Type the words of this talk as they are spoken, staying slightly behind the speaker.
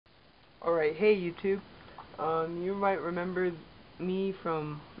Alright, hey YouTube. You might remember me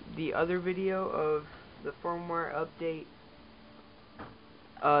from the other video of the firmware update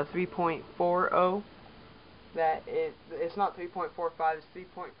 3.40. It's not 3.45, it's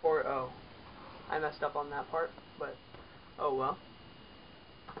 3.40. I messed up on that part, but oh well.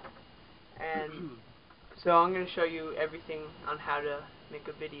 And so I'm going to show you everything on how to make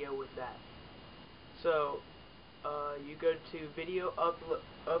a video with that. So you go to video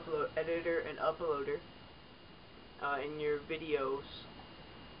upload editor and uploader in your videos.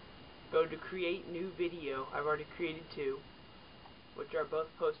 Go to create new video. I've already created two, which are both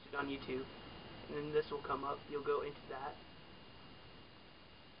posted on YouTube, and then this will come up. You'll go into that.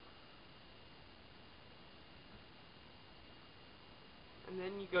 And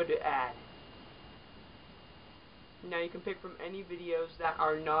then you go to add. Now you can pick from any videos that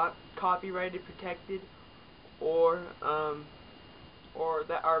are not copyrighted, protected, or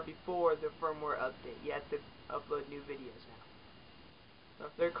that are before the firmware update. You have to upload new videos now. So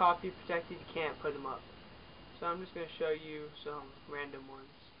if they're copy protected, you can't put them up. So I'm just going to show you some random ones.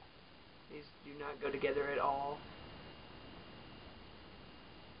 These do not go together at all.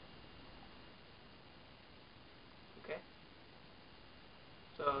 Okay.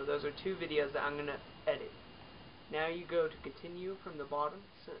 So those are two videos that I'm going to edit. Now you go to continue from the bottom.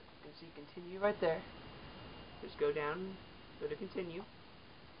 So you can see continue right there. Just go down, go to continue.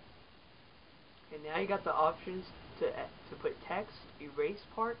 And now you got the options to put text, erase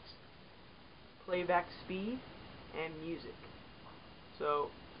parts, playback speed, and music.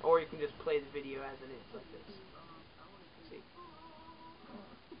 So, or you can just play the video as it is, like this.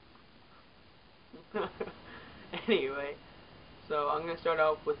 See? Anyway, so I'm gonna start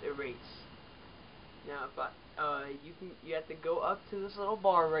off with erase. Now, if you have to go up to this little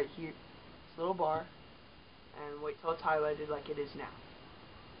bar right here, this little bar, and wait till it's highlighted like it is now.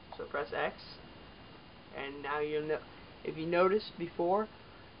 So press X, and now you'll know. If you noticed before,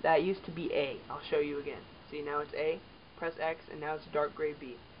 that used to be A. I'll show you again. See, now it's A. Press X, and now it's dark gray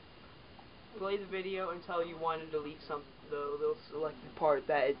B. Play the video until you want to delete the little selected part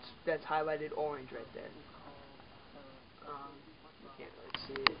that's highlighted orange right there. You can't really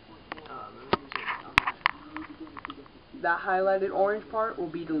see it. That highlighted orange part will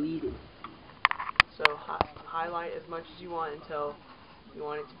be deleted. So highlight as much as you want until you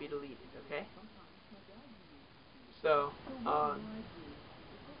want it to be deleted, okay? So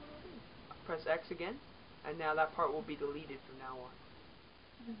press X again, and now that part will be deleted from now on.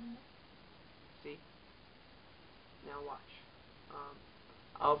 See? Now watch.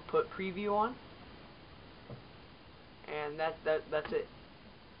 I'll put preview on, and that's it.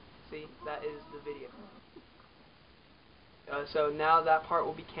 See, that is the video. So now that part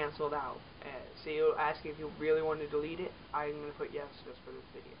will be canceled out. See, it'll ask you if you really want to delete it. I'm going to put yes just for this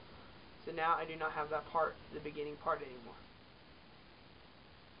video. So now I do not have that part, the beginning part anymore.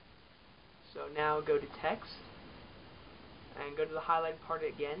 So now go to text, and go to the highlighted part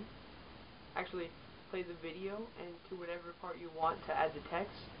again. Actually, play the video, and to whatever part you want to add the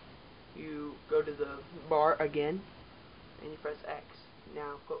text, you go to the bar again, and you press X.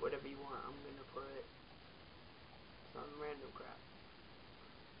 Now put whatever you want. I'm going to put some random crap.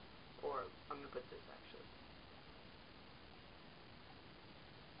 Or I'm going to put this actually.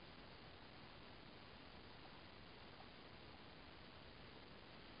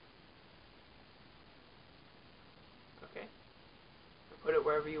 Okay? And put it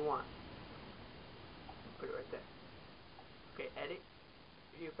wherever you want. Put it right there. Okay, edit.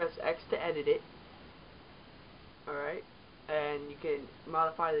 You press X to edit it. Alright? And you can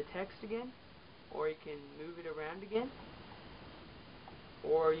modify the text again, or you can move it around again,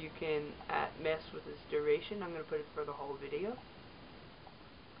 or you can mess with its duration. I'm going to put it for the whole video,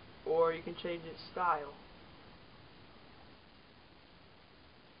 or you can change its style.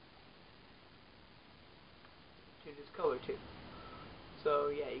 Change its color too. So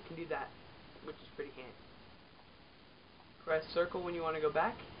yeah, you can do that, which is pretty handy. Press circle when you want to go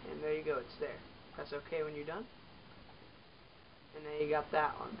back, and there you go, it's there. Press OK when you're done, and then you got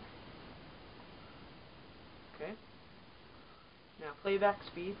that on there. Okay? Now playback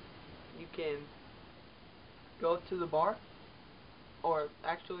speed, you can go to the bar, or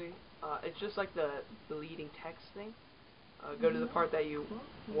actually, it's just like the deleting text thing. Go to the part that you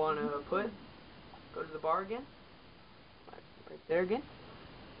want to put, go to the bar again, right there again,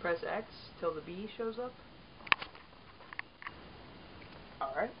 press X till the B shows up.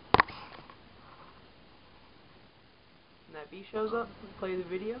 Alright. And that B shows up, play the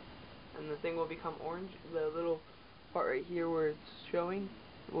video, and the thing will become orange. The little part right here where it's showing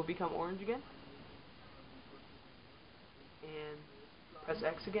will become orange again. And press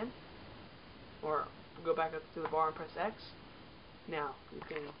X again. or go back up to the bar and press X. Now you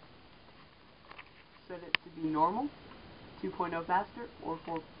can set it to be normal, 2.0 faster, or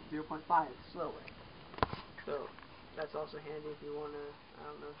 0.5 slower. So that's also handy if you want to, I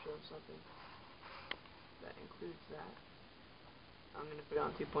don't know, show something that includes that. I'm going to put it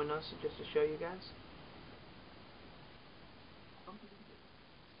on 2.0 so just to show you guys.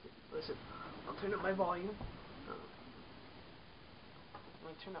 Listen, I'll turn up my volume. I'm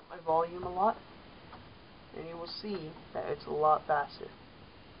going to turn up my volume a lot, and you will see that it's a lot faster.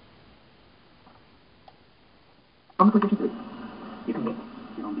 On the PlayStation 3, you can make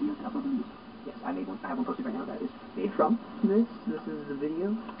your own videos and upload them. Yes, I made one. I have one posted right now that is made from this. This is the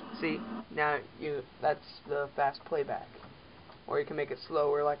video. See, now that's the fast playback. Or you can make it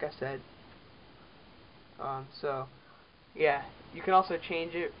slower, like I said. So, yeah, you can also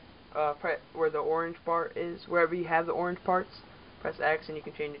change it where the orange bar is. Wherever you have the orange parts, press X and you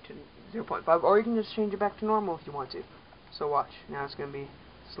can change it to 0.5. Or you can just change it back to normal if you want to. So watch. Now it's going to be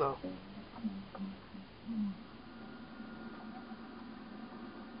slow.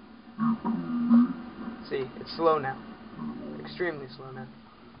 See, it's slow now. Extremely slow now.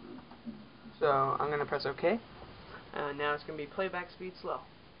 So I'm going to press OK. And now it's going to be playback speed slow.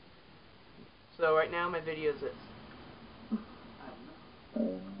 So right now my video is this.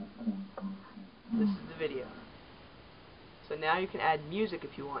 This is the video. So now you can add music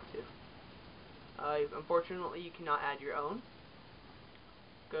if you want to. Unfortunately you cannot add your own.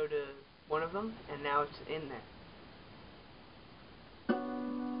 Go to one of them and now it's in there.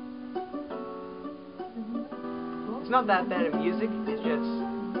 It's not that bad of music, it's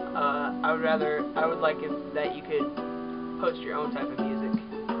just I would like it that you could post your own type of music,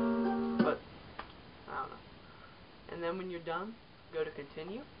 but I don't know. And then when you're done, go to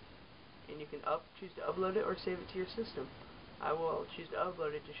continue, and you can choose to upload it or save it to your system. I will choose to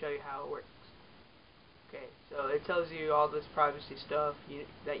upload it to show you how it works. Okay, so it tells you all this privacy stuff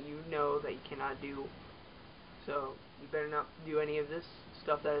that you know that you cannot do. So you better not do any of this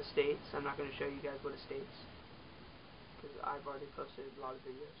stuff that it states. I'm not going to show you guys what it states, because I've already posted a lot of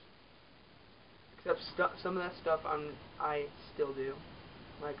videos. Except some of that stuff I still do,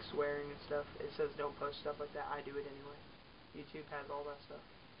 like swearing and stuff. It says don't post stuff like that. I do it anyway. YouTube has all that stuff.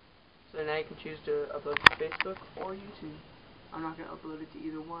 So now you can choose to upload to Facebook or YouTube. I'm not going to upload it to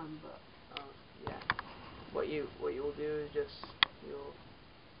either one, but yeah. What you will do is you'll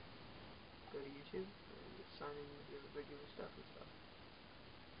go to YouTube and just sign in with your regular stuff and stuff.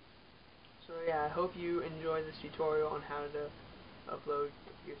 So yeah, I hope you enjoy this tutorial on how to upload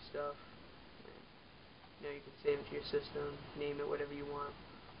your stuff. And, you can save it to your system, name it whatever you want.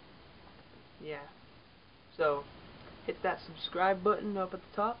 Yeah. So hit that subscribe button up at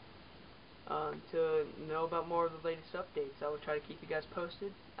the top to know about more of the latest updates. I will try to keep you guys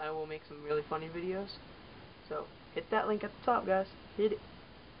posted. I will make some really funny videos. So hit that link at the top, guys. Hit it.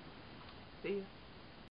 See ya.